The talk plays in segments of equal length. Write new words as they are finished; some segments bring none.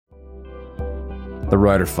The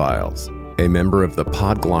Writer Files, a member of the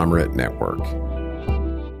Podglomerate Network.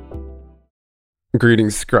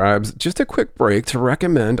 Greetings, scribes. Just a quick break to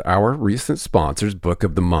recommend our recent sponsor's Book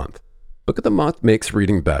of the Month. Book of the Month makes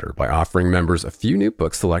reading better by offering members a few new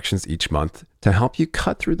book selections each month to help you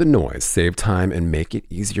cut through the noise, save time, and make it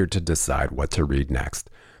easier to decide what to read next.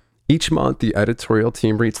 Each month, the editorial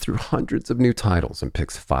team reads through hundreds of new titles and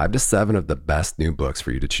picks 5 to 7 of the best new books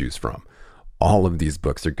for you to choose from. All of these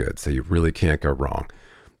books are good, so you really can't go wrong.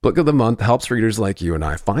 Book of the Month helps readers like you and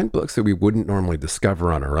I find books that we wouldn't normally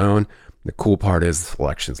discover on our own. The cool part is the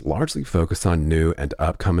selections largely focus on new and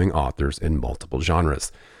upcoming authors in multiple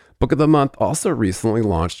genres. Book of the Month also recently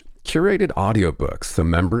launched curated audiobooks, so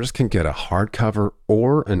members can get a hardcover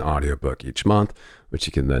or an audiobook each month, which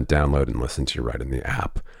you can then download and listen to right in the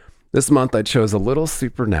app. This month, I chose A Little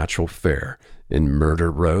Supernatural Fare in Murder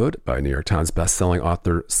Road by New York Times bestselling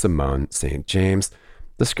author Simone St. James,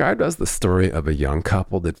 described as the story of a young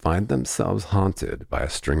couple that find themselves haunted by a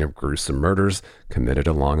string of gruesome murders committed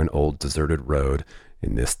along an old deserted road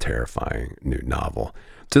in this terrifying new novel.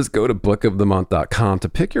 Just go to bookofthemonth.com to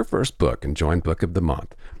pick your first book and join Book of the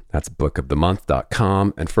Month. That's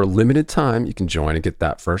bookofthemonth.com, and for a limited time, you can join and get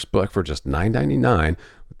that first book for just $9.99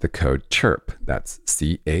 with the code CHIRP. That's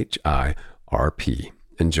CHIRP.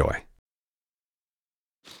 Enjoy.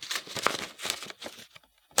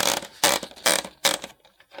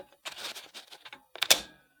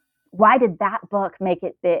 Why did that book make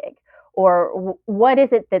it big? Or what is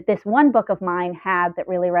it that this one book of mine had that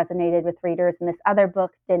really resonated with readers and this other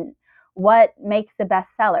book didn't? What makes a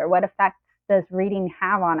bestseller? What effects does reading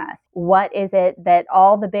have on us? What is it that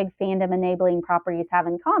all the big fandom enabling properties have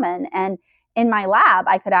in common? And in my lab,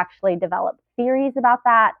 I could actually develop theories about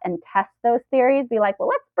that and test those theories, be like, well,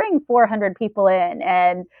 let's bring 400 people in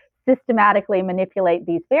and systematically manipulate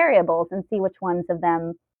these variables and see which ones of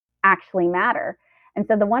them actually matter. And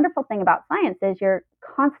so the wonderful thing about science is you're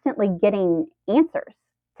constantly getting answers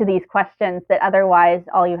to these questions that otherwise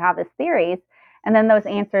all you have is theories. And then those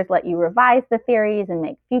answers let you revise the theories and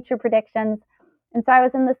make future predictions. And so I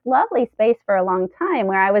was in this lovely space for a long time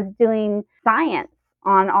where I was doing science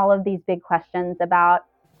on all of these big questions about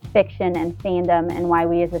fiction and fandom and why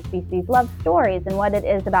we as a species love stories and what it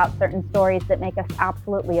is about certain stories that make us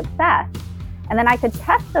absolutely obsessed. And then I could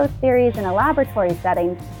test those theories in a laboratory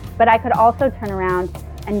setting, but I could also turn around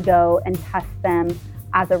and go and test them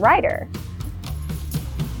as a writer.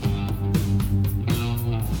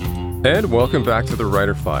 And welcome back to The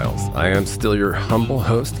Writer Files. I am still your humble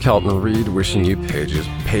host, Kelton Reed, wishing you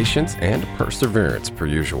patience and perseverance per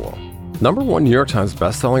usual. #1 New York Times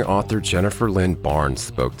bestselling author Jennifer Lynn Barnes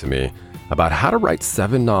spoke to me about how to write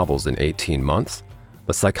 7 novels in 18 months,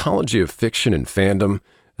 the psychology of fiction and fandom,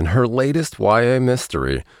 and her latest YA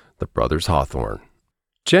mystery, The Brothers Hawthorne.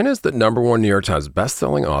 Jen is the #1 New York Times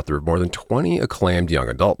bestselling author of more than 20 acclaimed young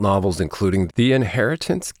adult novels, including the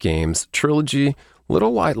Inheritance Games trilogy,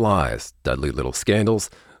 Little White Lies, Deadly Little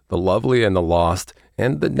Scandals, The Lovely and the Lost,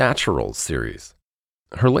 and the Naturals series.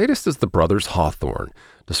 Her latest is The Brothers Hawthorne,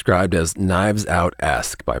 described as Knives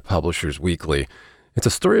Out-esque by Publishers Weekly. It's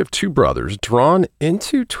a story of 2 brothers drawn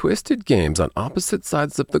into twisted games on opposite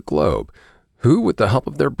sides of the globe, who, with the help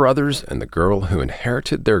of their brothers and the girl who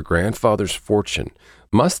inherited their grandfather's fortune,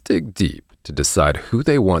 must dig deep to decide who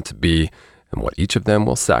they want to be and what each of them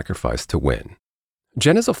will sacrifice to win.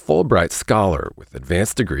 Jen is a Fulbright scholar with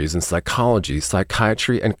advanced degrees in psychology,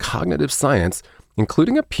 psychiatry, and cognitive science,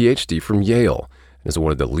 including a PhD from Yale, and is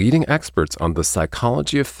one of the leading experts on the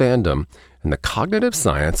psychology of fandom and the cognitive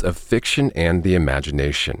science of fiction and the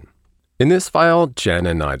imagination. In this file, Jen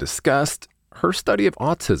and I discussed her study of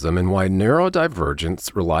autism and why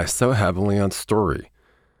neurodivergence relies so heavily on story,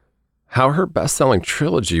 how her best-selling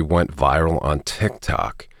trilogy went viral on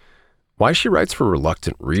TikTok, why she writes for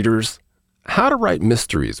reluctant readers, how to write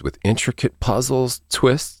mysteries with intricate puzzles,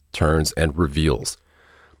 twists, turns, and reveals,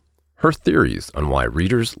 her theories on why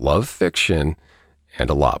readers love fiction, and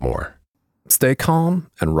a lot more. Stay calm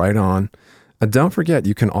and write on. And don't forget,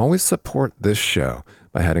 you can always support this show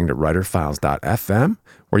by heading to writerfiles.fm,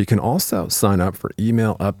 where you can also sign up for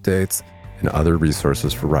email updates and other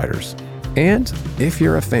resources for writers. And if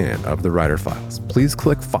you're a fan of The Writer Files, please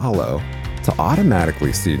click follow to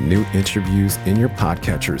automatically see new interviews in your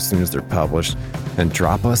podcatcher as soon as they're published, and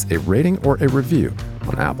drop us a rating or a review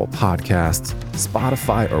on Apple Podcasts,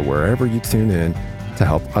 Spotify, or wherever you tune in to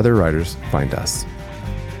help other writers find us.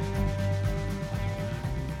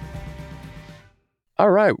 All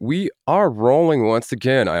right, we are rolling once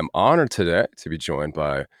again. I am honored today to be joined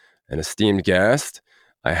by an esteemed guest.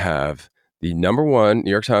 I have the #1 New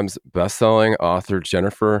York Times bestselling author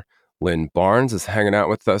Jennifer Lynn Barnes is hanging out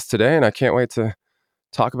with us today, and I can't wait to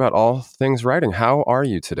talk about all things writing. How are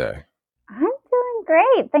you today? I'm doing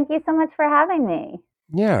great. Thank you so much for having me.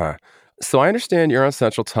 Yeah. So I understand you're on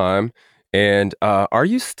Central Time, and are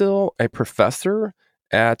you still a professor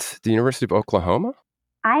at the University of Oklahoma?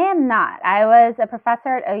 I am not. I was a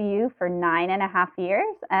professor at OU for 9.5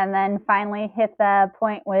 years and then finally hit the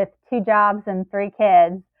point with 2 jobs and 3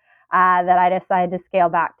 kids that I decided to scale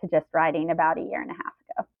back to just writing about a year and a half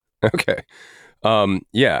ago. Okay.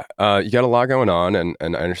 Yeah, you got a lot going on, and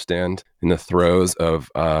I understand in the throes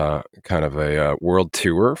of kind of a world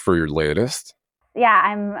tour for your latest. Yeah,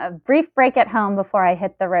 I'm a brief break at home before I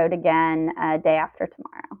hit the road again day after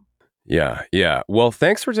tomorrow. Yeah, yeah. Well,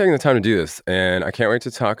 thanks for taking the time to do this, and I can't wait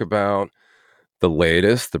to talk about the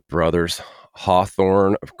latest, the brothers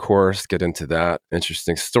Hawthorne, of course, get into that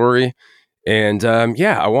interesting story. And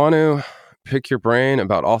yeah, I want to pick your brain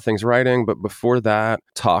about all things writing. But before that,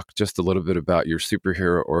 talk just a little bit about your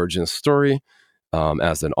superhero origin story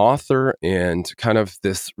as an author and kind of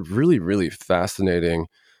this really, really fascinating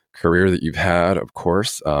career that you've had, of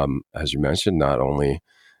course, as you mentioned, not only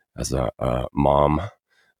as a mom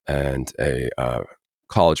and a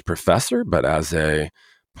college professor, but as a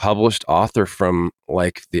published author from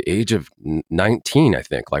like the age of 19, I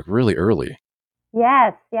think, like really early.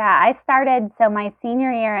 Yes, yeah. I started, so my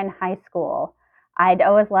senior year in high school, I'd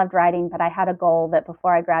always loved writing, but I had a goal that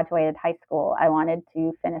before I graduated high school, I wanted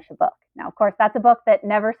to finish a book. Now, of course, that's a book that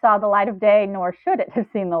never saw the light of day, nor should it have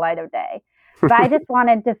seen the light of day. But I just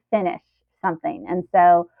wanted to finish something. And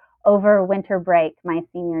so over winter break, my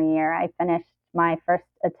senior year, I finished my first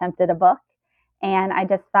attempt at a book. And I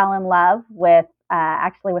just fell in love with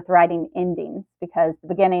actually with writing endings because the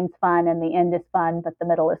beginning's fun and the end is fun, but the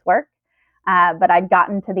middle is work. But I'd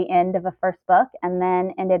gotten to the end of a first book and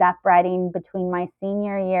then ended up writing between my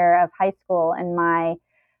senior year of high school and my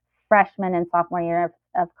freshman and sophomore year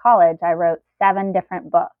of college. I wrote 7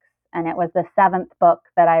 different books. And it was the seventh book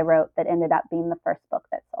that I wrote that ended up being the first book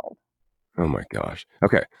that sold. Oh my gosh.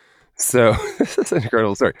 Okay. So this is an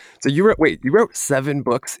incredible story. So you wrote 7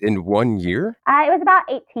 books in 1 year? It was about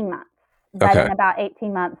 18 months. But Okay. in about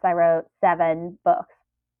 18 months, I wrote 7 books.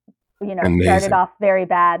 Started Amazing. off very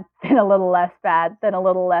bad, then a little less bad, then a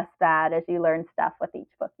little less bad as you learn stuff with each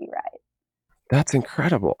book you write. That's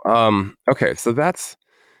incredible. Okay. So that's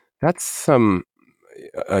some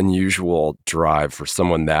unusual drive for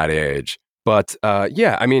someone that age. But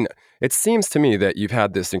yeah, I mean, it seems to me that you've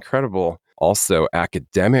had this incredible also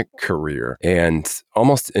academic career and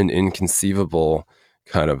almost an inconceivable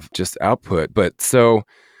kind of just output. But so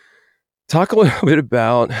talk a little bit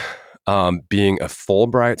about being a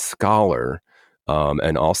Fulbright scholar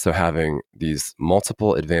and also having these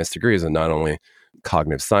multiple advanced degrees in not only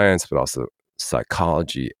cognitive science, but also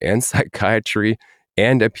psychology and psychiatry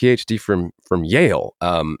and a PhD from Yale.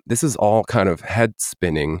 This is all kind of head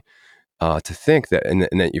spinning to think that, and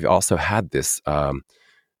that you've also had this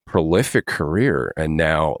prolific career, and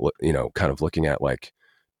now kind of looking at like,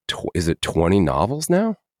 is it 20 novels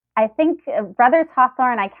now? I think Brothers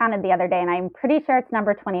Hawthorne, I counted the other day, and I'm pretty sure it's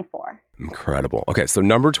number 24. Incredible. Okay, so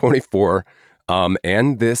number 24,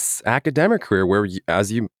 and this academic career where,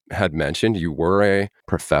 as you had mentioned, you were a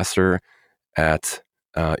professor at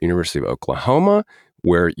University of Oklahoma,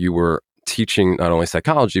 where you were teaching not only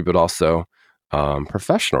psychology but also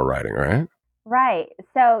professional writing, right? Right.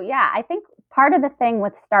 So, yeah, I think part of the thing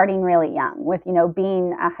with starting really young, with,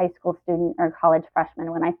 being a high school student or college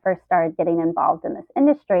freshman, when I first started getting involved in this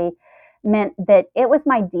industry, meant that it was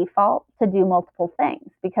my default to do multiple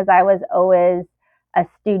things because I was always a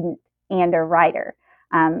student and a writer.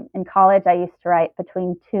 In college, I used to write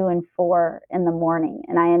between 2 and 4 in the morning,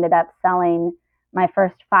 and I ended up selling my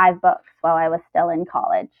first 5 books while I was still in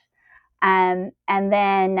college. And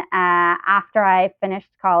then after I finished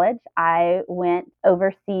college, I went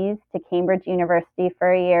overseas to Cambridge University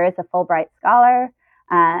for a year as a Fulbright scholar,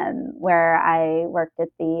 where I worked at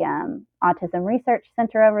the Autism Research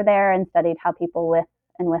Center over there and studied how people with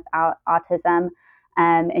and without autism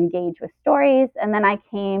engage with stories. And then I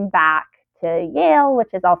came back to Yale, which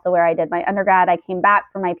is also where I did my undergrad. I came back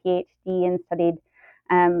for my PhD and studied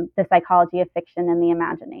the psychology of fiction and the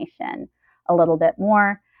imagination a little bit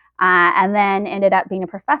more. And then ended up being a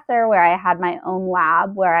professor where I had my own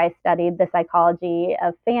lab where I studied the psychology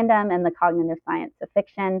of fandom and the cognitive science of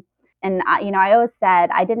fiction. And I always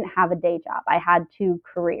said I didn't have a day job. I had 2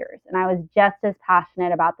 careers, and I was just as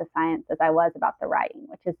passionate about the science as I was about the writing,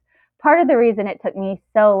 which is part of the reason it took me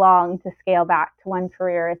so long to scale back to one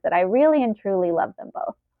career is that I really and truly love them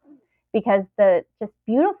both. Because the just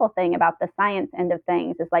beautiful thing about the science end of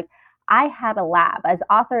things is like I had a lab. As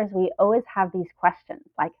authors, we always have these questions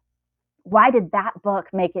like, why did that book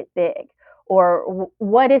make it big? or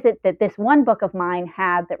what is it that this one book of mine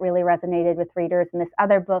had that really resonated with readers and this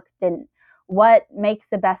other book didn't? What makes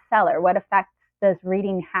a bestseller? What effects does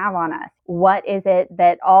reading have on us? What is it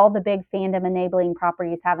that all the big fandom enabling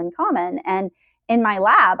properties have in common? And in my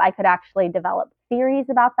lab, I could actually develop theories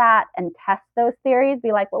about that and test those theories,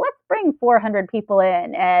 be like, well, let's bring 400 people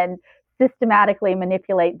in and systematically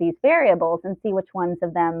manipulate these variables and see which ones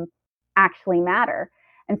of them actually matter.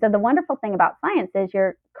 And so the wonderful thing about science is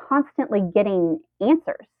you're constantly getting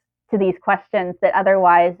answers to these questions that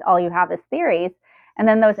otherwise all you have is theories. And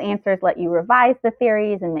then those answers let you revise the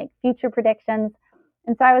theories and make future predictions.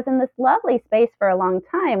 And so I was in this lovely space for a long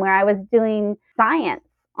time where I was doing science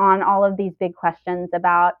on all of these big questions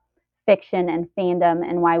about fiction and fandom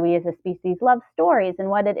and why we as a species love stories and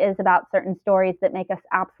what it is about certain stories that make us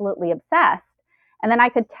absolutely obsessed. And then I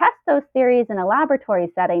could test those theories in a laboratory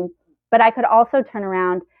setting, but I could also turn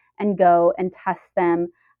around and go and test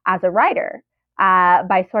them as a writer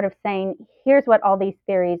by sort of saying, here's what all these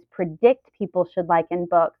theories predict people should like in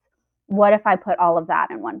books. What if I put all of that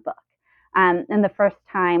in one book? And the first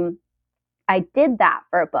time I did that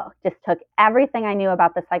for a book, just took everything I knew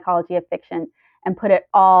about the psychology of fiction and put it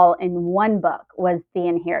all in one book, was The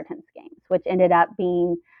Inheritance Games, which ended up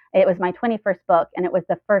being, it was my 21st book, and it was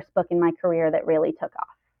the first book in my career that really took off.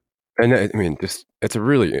 And I mean, it's a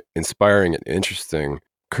really inspiring and interesting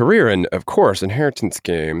career. And of course, Inheritance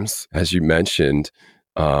Games, as you mentioned,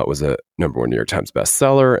 was a #1 New York Times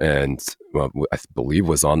bestseller, and I believe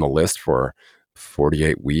was on the list for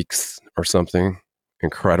 48 weeks or something.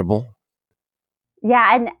 Incredible.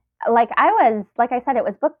 Yeah, and like I said, it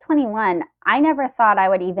was book 21. I never thought I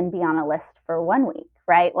would even be on a list for 1 week,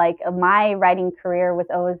 right? Like my writing career was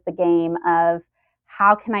always the game of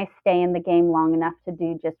how can I stay in the game long enough to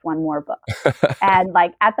do just one more book? And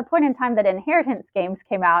like at the point in time that Inheritance Games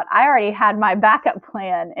came out, I already had my backup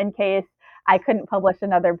plan in case I couldn't publish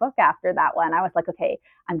another book after that one. I was like, okay,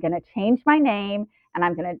 I'm going to change my name and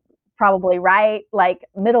I'm going to probably write like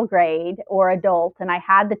middle grade or adult. And I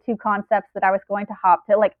had the two concepts that I was going to hop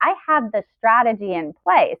to. Like I had the strategy in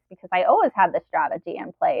place because I always had the strategy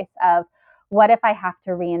in place of what if I have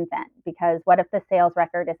to reinvent? Because what if the sales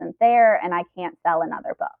record isn't there and I can't sell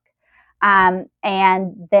another book? And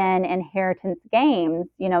then Inheritance Games,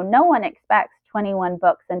 no one expects 21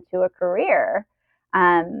 books into a career,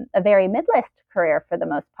 a very mid-list career for the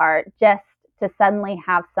most part, just to suddenly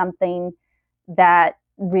have something that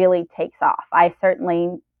really takes off. I certainly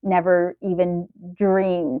never even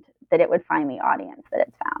dreamed that it would find the audience that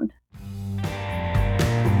it's found.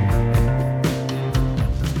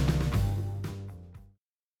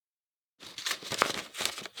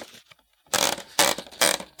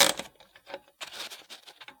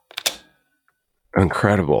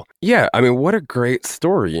 Incredible. Yeah, I mean, what a great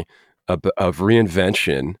story of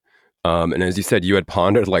reinvention. And as you said, you had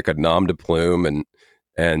pondered like a nom de plume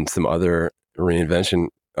and some other reinvention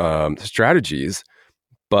strategies,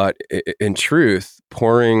 but in truth,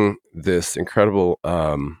 pouring this incredible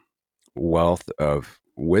wealth of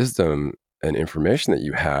wisdom and information that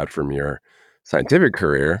you had from your scientific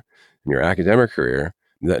career and your academic career,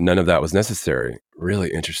 that none of that was necessary.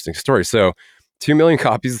 Really interesting story. So, 2 million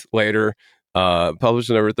copies later, published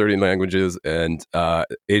in over 30 languages, and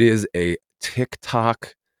it is a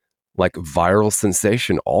TikTok like viral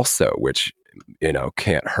sensation also, which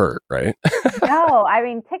can't hurt, right? No, I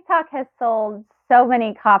mean, TikTok has sold so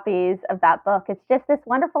many copies of that book. It's just this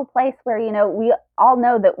wonderful place where, we all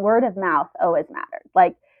know that word of mouth always mattered.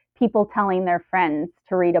 Like people telling their friends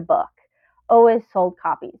to read a book always sold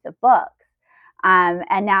copies of books.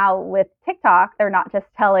 And now with TikTok, they're not just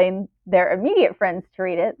telling their immediate friends to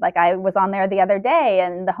read it. Like I was on there the other day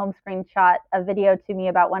and the home screen shot a video to me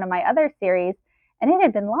about one of my other series, and it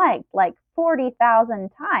had been liked like 40,000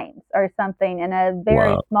 times or something in a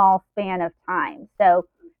very Wow. small span of time. So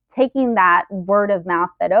taking that word of mouth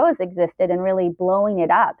that always existed and really blowing it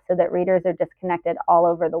up so that readers are just connected all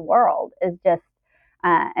over the world is just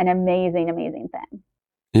an amazing, amazing thing.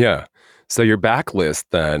 Yeah. So your backlist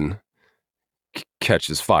then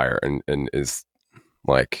catches fire and is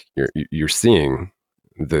like you're seeing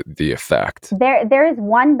the effect. There is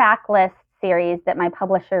one backlist series that my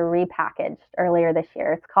publisher repackaged earlier this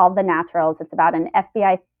year. It's called The Naturals. It's about an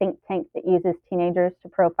FBI think tank that uses teenagers to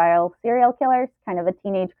profile serial killers, kind of a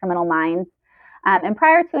teenage criminal minds. And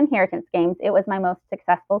prior to Inheritance Games, it was my most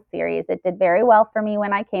successful series. It did very well for me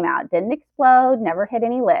when I came out. Didn't explode, never hit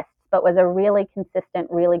any lists, but was a really consistent,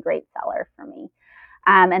 really great seller for me.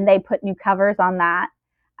 And they put new covers on that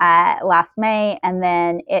last May, and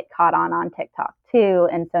then it caught on TikTok too.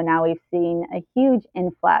 And so now we've seen a huge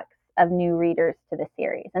influx of new readers to the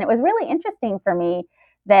series. And it was really interesting for me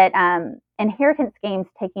that Inheritance Games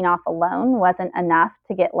taking off alone wasn't enough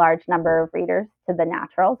to get large number of readers to the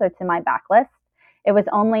Naturals or to my backlist. It was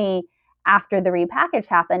only after the repackage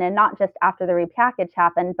happened, and not just after the repackage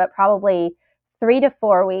happened, but probably 3 to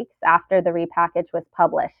 4 weeks after the repackage was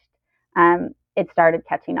published, it started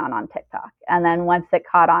catching on TikTok. And then once it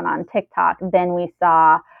caught on TikTok, then we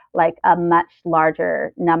saw like a much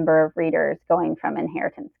larger number of readers going from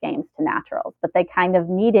Inheritance Games to Naturals. But they kind of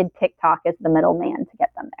needed TikTok as the middleman to get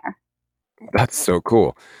them there. That's so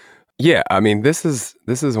cool. Yeah, I mean, this is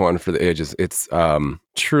one for the ages. It's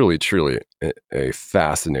truly a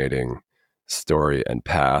fascinating story and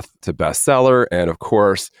path to bestseller. And of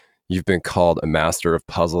course, you've been called a master of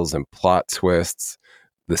puzzles and plot twists.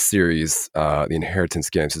 The series, The Inheritance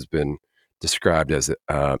Games, has been described as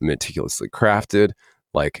meticulously crafted,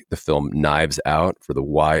 like the film Knives Out for the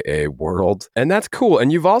YA world. And that's cool.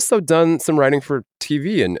 And you've also done some writing for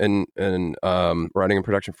TV and writing and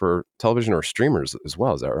production for television or streamers as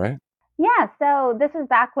well. Is that right? Yeah, so this is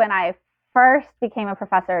back when I first became a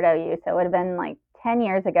professor at OU. So it would have been like 10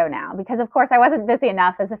 years ago now, because of course I wasn't busy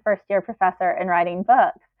enough as a first year professor in writing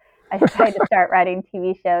books. I decided to start writing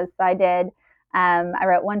TV shows. So I did. I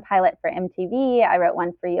wrote one pilot for MTV. I wrote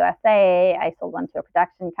one for USA. I sold one to a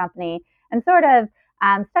production company and sort of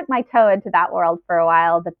stuck my toe into that world for a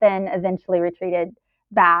while, but then eventually retreated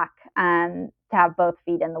back to have both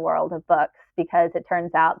feet in the world of books, because it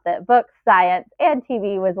turns out that books, science, and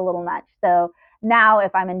TV was a little much. So now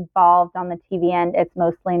if I'm involved on the TV end, it's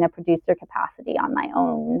mostly in a producer capacity on my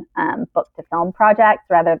own book to film projects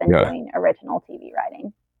rather than doing original TV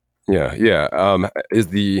writing. Yeah. Is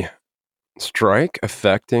the strike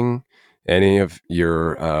affecting any of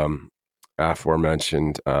your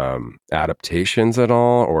aforementioned adaptations at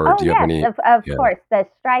all, or do you have any? Of course, the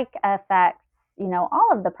strike affects all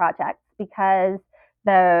of the projects, because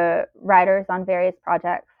the writers on various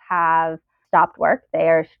projects have stopped work. They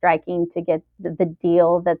are striking to get the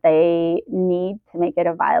deal that they need to make it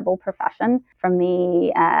a viable profession from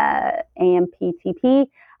the AMPTP.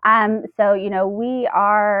 So we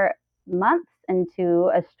are months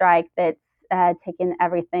into a strike that's taken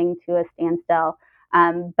everything to a standstill.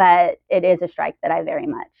 But it is a strike that I very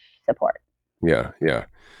much support. Yeah.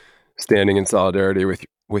 Standing in solidarity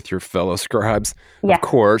with your fellow scribes, Yes. of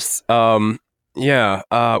course. Yeah.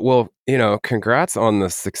 Well, congrats on the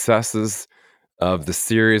successes of the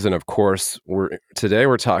series, and of course, today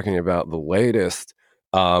we're talking about the latest,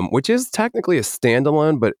 which is technically a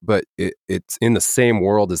standalone, but it's in the same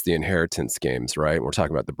world as the Inheritance Games, right? We're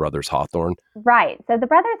talking about the Brothers Hawthorne. Right. So the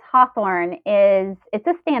Brothers Hawthorne it's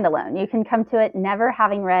a standalone. You can come to it never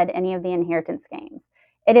having read any of the Inheritance Games.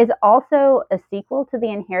 It is also a sequel to the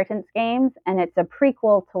Inheritance Games, and it's a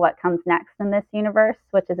prequel to what comes next in this universe,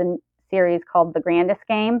 which is a series called The Grandest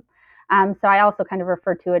Game. So I also kind of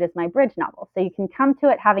refer to it as my bridge novel. So you can come to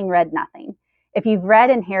it having read nothing. If you've read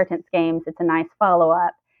Inheritance Games, it's a nice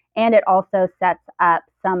follow-up. And it also sets up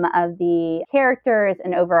some of the characters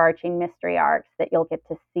and overarching mystery arcs that you'll get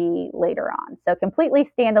to see later on. So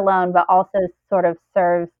completely standalone, but also sort of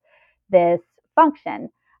serves this function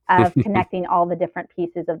of connecting all the different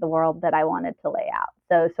pieces of the world that I wanted to lay out.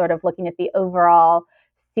 So sort of looking at the overall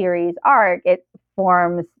series arc, it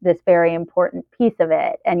forms this very important piece of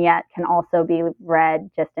it, and yet can also be read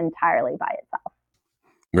just entirely by itself.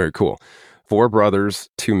 Very cool. 4 brothers,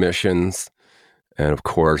 2 missions. And of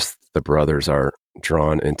course, the brothers are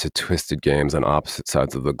drawn into twisted games on opposite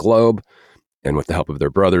sides of the globe. And with the help of their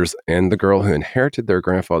brothers and the girl who inherited their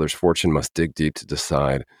grandfather's fortune, must dig deep to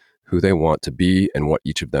decide who they want to be and what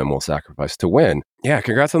each of them will sacrifice to win. Yeah,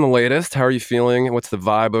 congrats on the latest. How are you feeling? What's the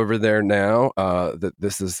vibe over there now that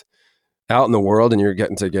this is out in the world and you're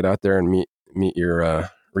getting to get out there and meet your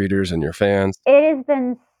readers and your fans? It has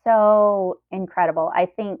been so incredible. I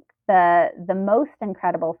think the most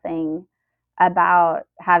incredible thing about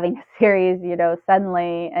having a series,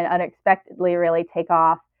 suddenly and unexpectedly really take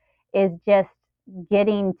off is just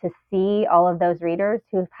getting to see all of those readers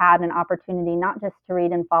who've had an opportunity not just to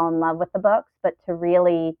read and fall in love with the books, but to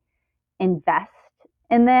really invest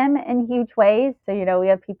in them in huge ways. So, we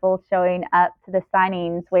have people showing up to the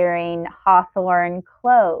signings wearing Hawthorne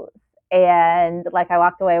clothes. And like I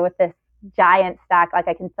walked away with this giant stack, like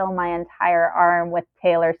I can fill my entire arm with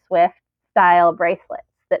Taylor Swift style bracelets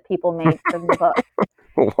that people made from the book.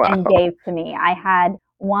 Wow. And gave to me. I had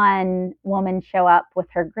one woman show up with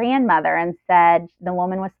her grandmother and said, the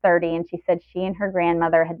woman was 30, and she said she and her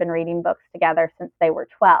grandmother had been reading books together since she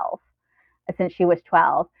was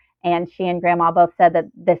 12. And she and grandma both said that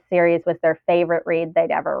this series was their favorite read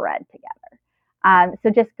they'd ever read together.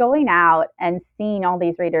 So just going out and seeing all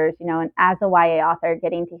these readers, and as a YA author,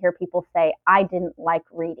 getting to hear people say, I didn't like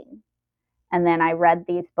reading. and then I read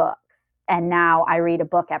these books, and now I read a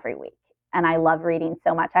book every week. And I love reading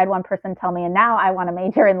so much. I had one person tell me, and now I want to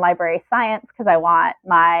major in library science because I want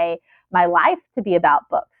my life to be about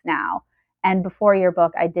books now. And before your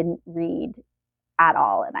book, I didn't read at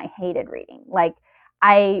all, and I hated reading. Like,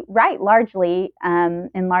 I write largely,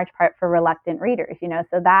 in large part, for reluctant readers.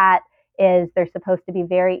 So that is, they're supposed to be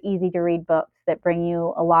very easy to read books that bring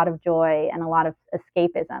you a lot of joy and a lot of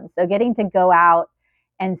escapism. So getting to go out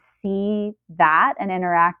and see that and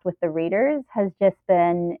interact with the readers has just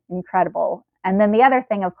been incredible. And then the other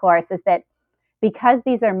thing, of course, is that because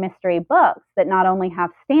these are mystery books that not only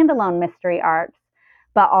have standalone mystery arcs,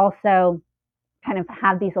 but also kind of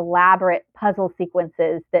have these elaborate puzzle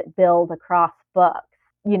sequences that build across books.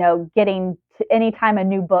 Getting to anytime a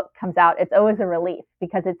new book comes out, it's always a relief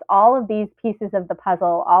because it's all of these pieces of the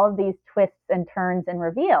puzzle, all of these twists and turns and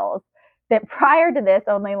reveals that prior to this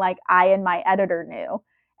only like I and my editor knew.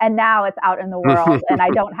 And now it's out in the world and I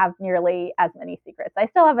don't have nearly as many secrets. I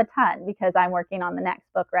still have a ton because I'm working on the next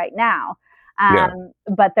book right now. Yeah.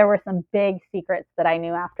 But there were some big secrets that I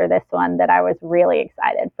knew after this one that I was really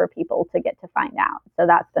excited for people to get to find out. So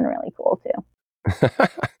that's been really cool too.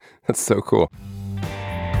 That's so cool.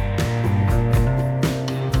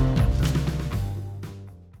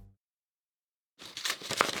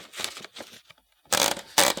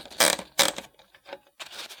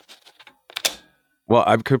 Well,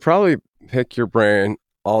 I could probably pick your brain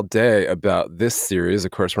all day about this series.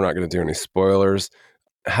 Of course, we're not going to do any spoilers.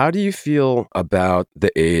 How do you feel about the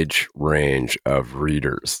age range of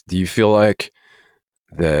readers? Do you feel like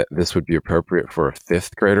that this would be appropriate for a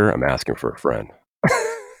fifth grader? I'm asking for a friend.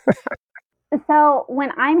 So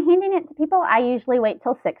when I'm handing it to people, I usually wait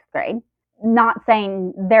till sixth grade. Not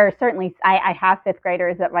saying there are certainly, I have fifth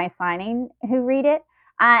graders at my signing who read it.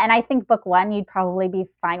 And I think book one you'd probably be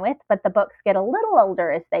fine with, but the books get a little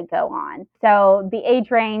older as they go on. So the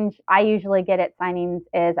age range I usually get at signings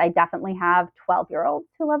is I definitely have 12-year-olds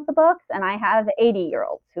who love the books, and I have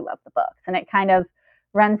 80-year-olds who love the books. And it kind of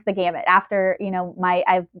runs the gamut. After,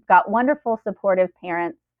 I've got wonderful, supportive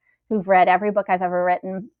parents who've read every book I've ever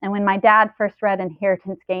written. And when my dad first read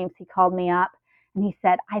Inheritance Games, he called me up and he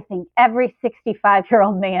said, I think every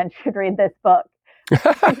 65-year-old man should read this book.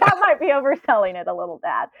 That might be overselling it a little,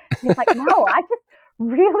 Dad. He's like, no, I just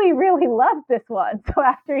really, really love this one. So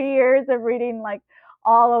after years of reading like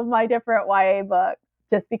all of my different YA books,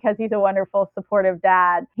 just because he's a wonderful, supportive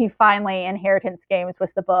dad, he finally, Inheritance Games was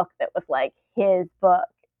the book that was like his book.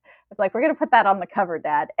 It's like, we're going to put that on the cover,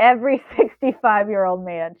 Dad. Every 65-year-old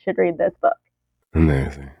man should read this book.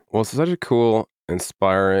 Amazing. Well, it's such a cool,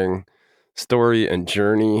 inspiring story and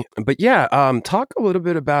journey. But yeah, talk a little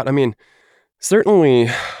bit about, certainly,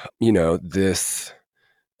 this,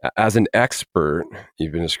 as an expert,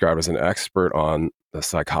 you've been described as an expert on the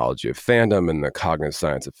psychology of fandom and the cognitive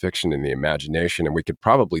science of fiction and the imagination. And we could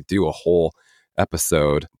probably do a whole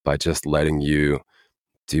episode by just letting you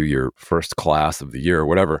do your first class of the year or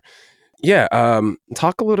whatever. Yeah.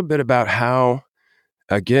 Talk a little bit about how,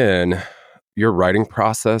 again, your writing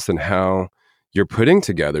process and how you're putting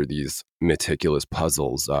together these meticulous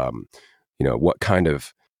puzzles. What kind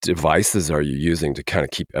of devices are you using to kind of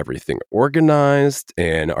keep everything organized?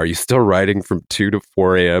 And are you still writing from 2 to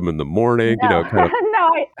 4 a.m. in the morning? No,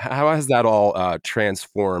 no, how has that all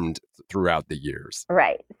transformed throughout the years?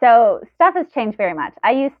 Right. So stuff has changed very much.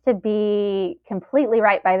 I used to be completely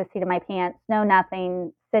right by the seat of my pants, know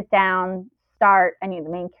nothing, sit down, start. I knew the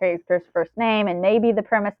main character's first name and maybe the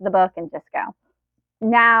premise of the book and just go.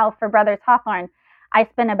 Now for Brothers Hawthorne, I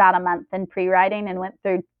spent about a month in pre-writing and went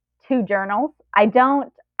through 2 journals. I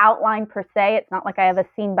don't outline per se. It's not like I have a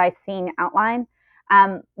scene by scene outline.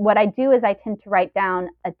 What I do is I tend to write down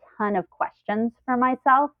a ton of questions for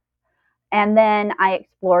myself, and then I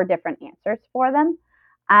explore different answers for them.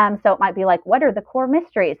 So it might be like, what are the core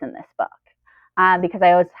mysteries in this book? Because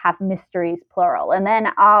I always have mysteries plural. And then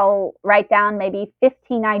I'll write down maybe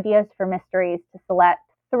 15 ideas for mysteries to select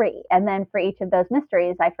 3. And then for each of those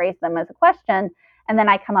mysteries, I phrase them as a question. And then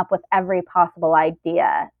I come up with every possible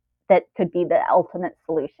idea that could be the ultimate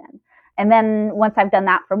solution. And then once I've done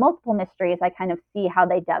that for multiple mysteries, I kind of see how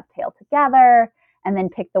they dovetail together and then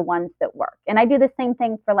pick the ones that work. And I do the same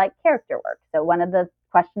thing for like character work. So one of the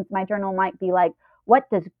questions in my journal might be like, what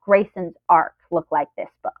does Grayson's arc look like this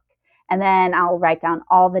book? And then I'll write down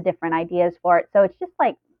all the different ideas for it. So it's just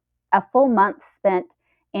like a full month spent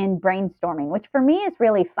in brainstorming, which for me is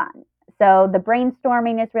really fun. So the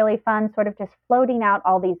brainstorming is really fun, sort of just floating out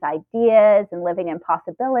all these ideas and living in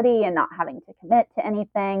possibility and not having to commit to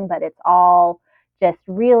anything, but it's all just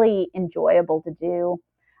really enjoyable to do.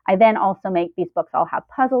 I then also make these books all have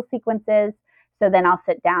puzzle sequences. So then I'll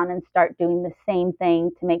sit down and start doing the same thing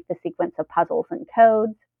to make the sequence of puzzles and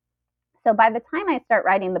codes. So by the time I start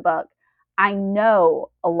writing the book, I know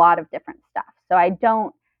a lot of different stuff. So I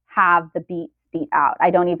don't have the beats beat out. I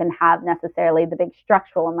don't even have necessarily the big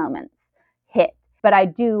structural moments hit, but I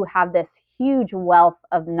do have this huge wealth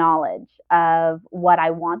of knowledge of what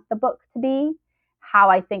I want the book to be, how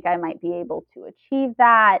I think I might be able to achieve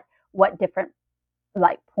that, what different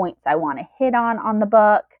like points I want to hit on the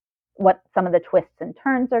book, what some of the twists and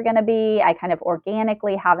turns are going to be. I kind of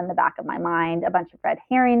organically have in the back of my mind a bunch of red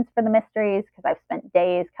herrings for the mysteries because I've spent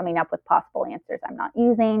days coming up with possible answers I'm not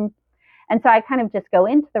using. And so I kind of just go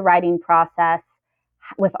into the writing process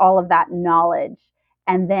with all of that knowledge.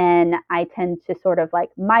 And then I tend to sort of like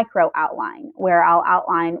micro outline where I'll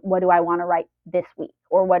outline what do I want to write this week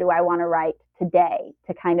or what do I want to write today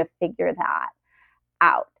to kind of figure that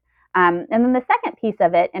out. And then the second piece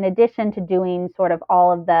of it, in addition to doing sort of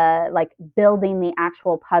all of the like building the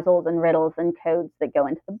actual puzzles and riddles and codes that go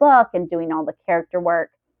into the book and doing all the character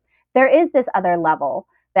work, there is this other level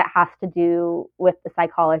that has to do with the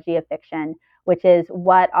psychology of fiction, which is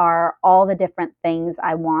what are all the different things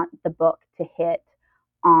I want the book to hit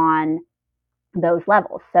on those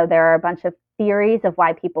levels. So there are a bunch of theories of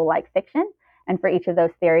why people like fiction. And for each of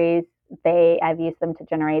those theories, I've used them to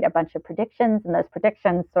generate a bunch of predictions. And those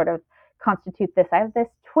predictions sort of constitute this. I have this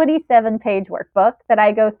 27-page workbook that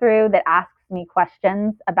I go through that asks me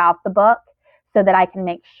questions about the book so that I can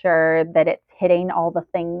make sure that it's hitting all the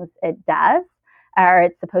things it does, or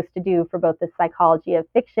it's supposed to do for both the psychology of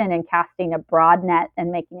fiction and casting a broad net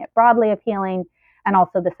and making it broadly appealing, and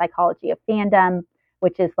also the psychology of fandom,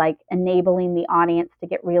 which is like enabling the audience to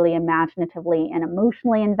get really imaginatively and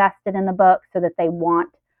emotionally invested in the book so that they want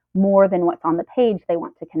more than what's on the page. They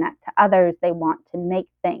want to connect to others. They want to make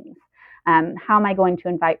things. How am I going to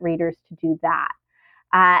invite readers to do that?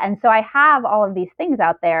 And so I have all of these things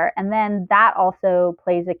out there. And then that also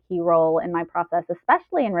plays a key role in my process,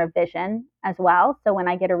 especially in revision as well. So when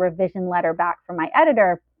I get a revision letter back from my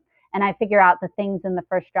editor and I figure out the things in the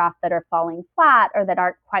first draft that are falling flat or that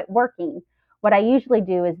aren't quite working, what I usually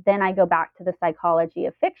do is then I go back to the psychology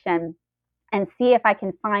of fiction and see if I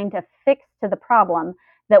can find a fix to the problem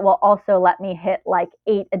that will also let me hit like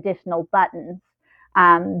 8 additional buttons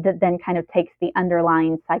that then kind of takes the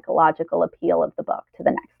underlying psychological appeal of the book to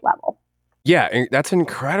the next level. Yeah, that's an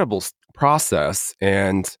incredible process.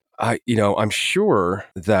 And I'm sure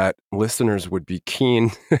that listeners would be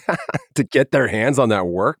keen to get their hands on that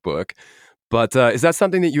workbook. But is that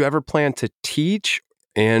something that you ever plan to teach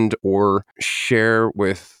and or share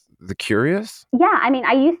with the curious? Yeah, I mean,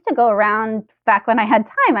 I used to go around back when I had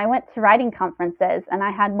time. I went to writing conferences and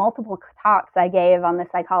I had multiple talks I gave on the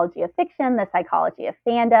psychology of fiction, the psychology of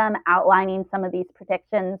fandom, outlining some of these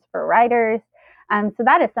predictions for writers. So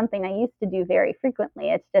that is something I used to do very frequently.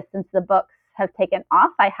 It's just since the books have taken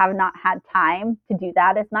off, I have not had time to do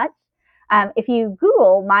that as much. If you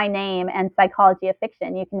Google my name and psychology of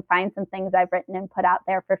fiction, you can find some things I've written and put out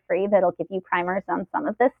there for free that'll give you primers on some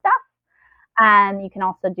of this stuff. You can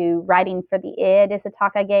also do writing for the id is a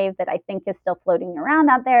talk I gave that I think is still floating around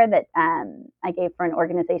out there that I gave for an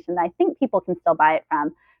organization that I think people can still buy it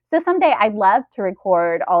from. So someday I'd love to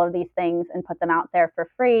record all of these things and put them out there for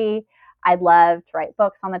free. I'd love to write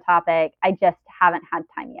books on the topic. I just haven't had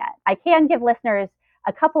time yet. I can give listeners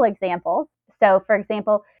a couple examples. So for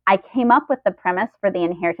example, I came up with the premise for the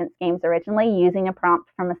Inheritance games originally using a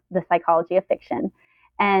prompt from the psychology of fiction.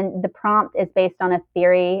 And the prompt is based on a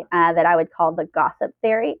theory that I would call the gossip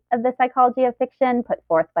theory of the psychology of fiction, put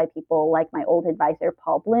forth by people like my old advisor,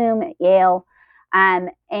 Paul Bloom at Yale.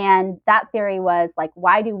 And that theory was like,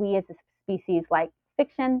 why do we as a species like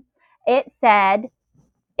fiction? It said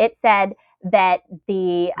that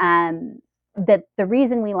the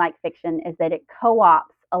reason we like fiction is that it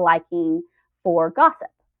co-opts a liking for gossip.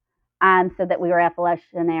 So that we were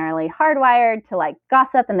evolutionarily hardwired to like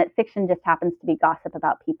gossip, and that fiction just happens to be gossip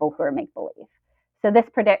about people who are make-believe. So this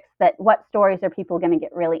predicts that what stories are people going to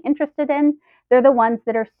get really interested in? They're the ones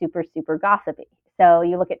that are super, super gossipy. So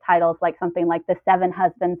you look at titles like something like The 7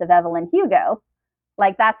 Husbands of Evelyn Hugo,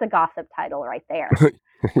 like that's a gossip title right there.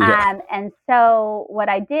 Yeah. And so what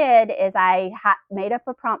I did is I made up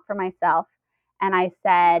a prompt for myself and I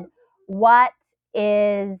said, what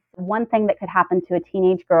is one thing that could happen to a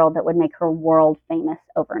teenage girl that would make her world famous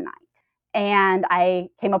overnight? And I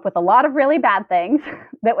came up with a lot of really bad things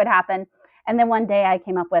that would happen. And then one day I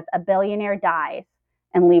came up with a billionaire dies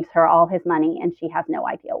and leaves her all his money and she has no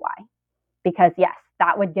idea why. Because yes,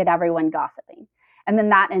 that would get everyone gossiping. And then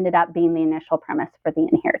that ended up being the initial premise for the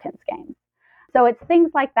Inheritance games. So it's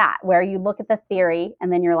things like that where you look at the theory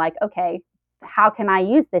and then you're like, okay, how can I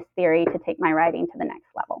use this theory to take my writing to the next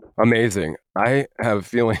level? Amazing. I have a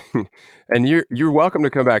feeling, and you're welcome to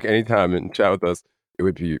come back anytime and chat with us. It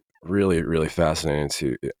would be really, really fascinating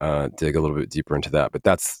to dig a little bit deeper into that. But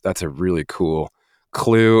that's a really cool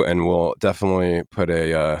clue, and we'll definitely put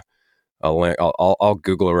a link. I'll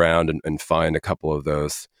Google around and find a couple of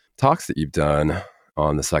those talks that you've done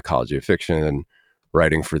on the psychology of fiction and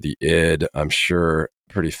writing for the id. I'm sure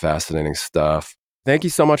pretty fascinating stuff. Thank you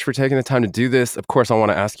so much for taking the time to do this. Of course, I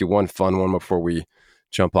want to ask you one fun one before we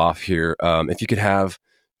jump off here. If you could have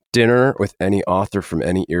dinner with any author from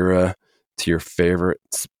any era to your favorite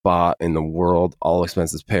spot in the world, all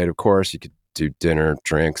expenses paid, of course, you could do dinner,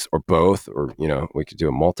 drinks, or both, or, we could do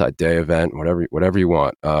a multi-day event, whatever you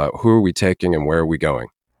want. Who are we taking and where are we going?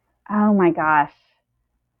 Oh my gosh.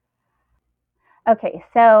 Okay,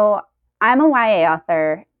 so I'm a YA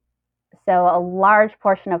author, so a large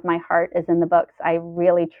portion of my heart is in the books I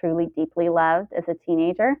really, truly, deeply loved as a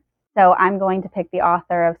teenager. So I'm going to pick the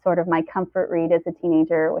author of sort of my comfort read as a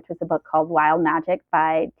teenager, which was a book called Wild Magic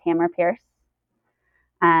by Tamara Pierce.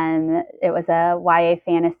 And it was a YA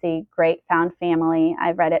fantasy, great found family.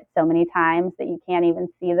 I've read it so many times that you can't even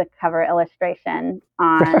see the cover illustration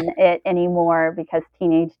on it anymore because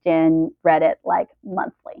teenage Jen read it like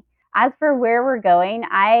monthly. As for where we're going,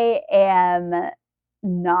 I am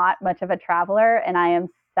not much of a traveler and I am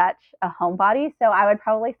such a homebody. So I would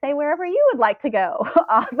probably say wherever you would like to go,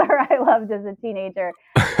 author I loved as a teenager.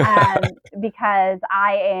 Because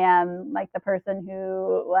I am like the person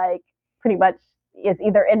who like pretty much is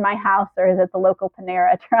either in my house or is at the local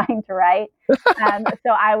Panera trying to write.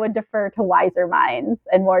 So I would defer to wiser minds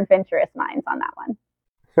and more adventurous minds on that one.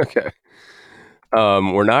 Okay.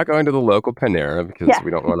 We're not going to the local Panera because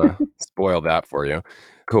we don't want to spoil that for you.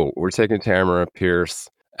 Cool. We're taking Tamara Pierce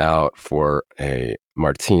out for a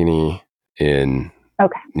martini in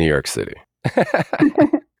New York City.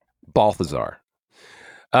 Balthazar.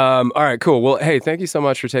 All right, cool. Well, hey, thank you so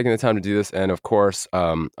much for taking the time to do this. And of course,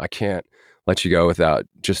 I can't let you go without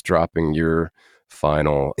just dropping your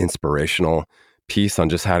final inspirational piece on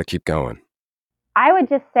just how to keep going. I would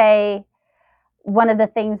just say one of the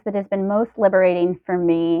things that has been most liberating for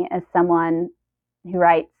me as someone who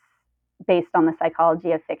writes based on the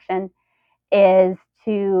psychology of fiction is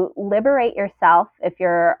to liberate yourself, if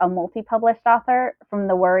you're a multi-published author, from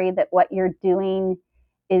the worry that what you're doing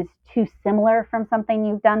is too similar from something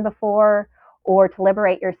you've done before, or to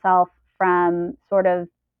liberate yourself from sort of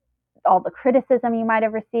all the criticism you might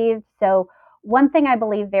have received. So one thing I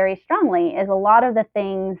believe very strongly is a lot of the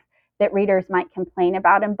things that readers might complain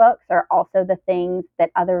about in books are also the things that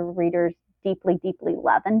other readers deeply, deeply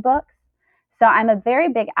love in books. So I'm a very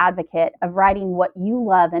big advocate of writing what you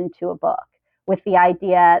love into a book, with the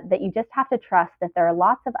idea that you just have to trust that there are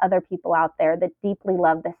lots of other people out there that deeply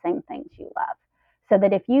love the same things you love. So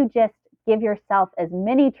that if you just give yourself as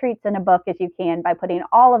many treats in a book as you can by putting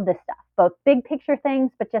all of this stuff, both big picture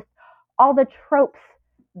things, but just all the tropes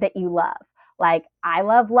that you love. Like, I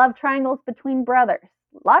love triangles between brothers.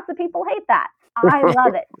 Lots of people hate that. I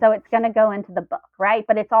love it. So it's going to go into the book, right?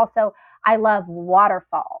 But it's also, I love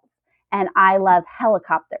waterfalls and I love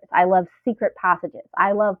helicopters. I love secret passages.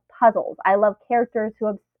 I love puzzles. I love characters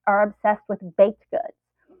who are obsessed with baked goods.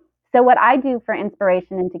 So what I do for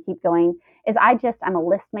inspiration and to keep going is I'm a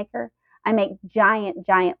list maker. I make giant,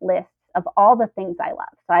 giant lists of all the things I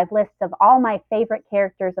love. So I have lists of all my favorite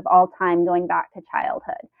characters of all time going back to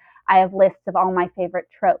childhood. I have lists of all my favorite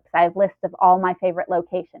tropes. I have lists of all my favorite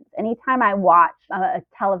locations. Anytime I watch a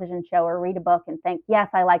television show or read a book and think, yes,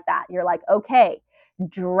 I like that, you're like, okay,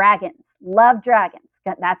 dragons, love dragons.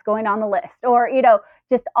 That's going on the list. Or,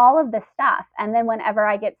 just all of this stuff. And then whenever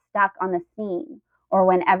I get stuck on the scene or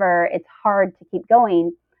whenever it's hard to keep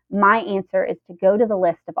going, my answer is to go to the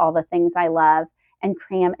list of all the things I love and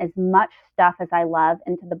cram as much stuff as I love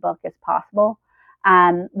into the book as possible,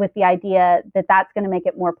 with the idea that that's going to make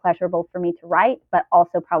it more pleasurable for me to write, but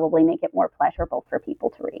also probably make it more pleasurable for people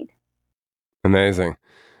to read. Amazing.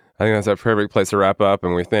 I think that's a perfect place to wrap up,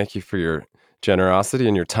 and we thank you for your generosity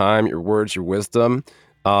and your time, your words, your wisdom.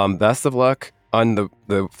 Best of luck on the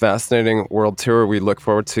fascinating world tour. We look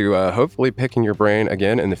forward to hopefully picking your brain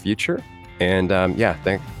again in the future. And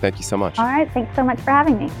thank you so much. All right. Thanks so much for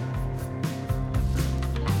having me.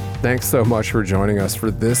 Thanks so much for joining us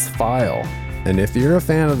for this file. And if you're a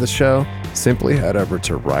fan of the show, simply head over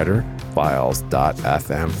to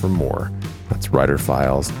writerfiles.fm for more. That's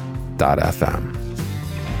writerfiles.fm.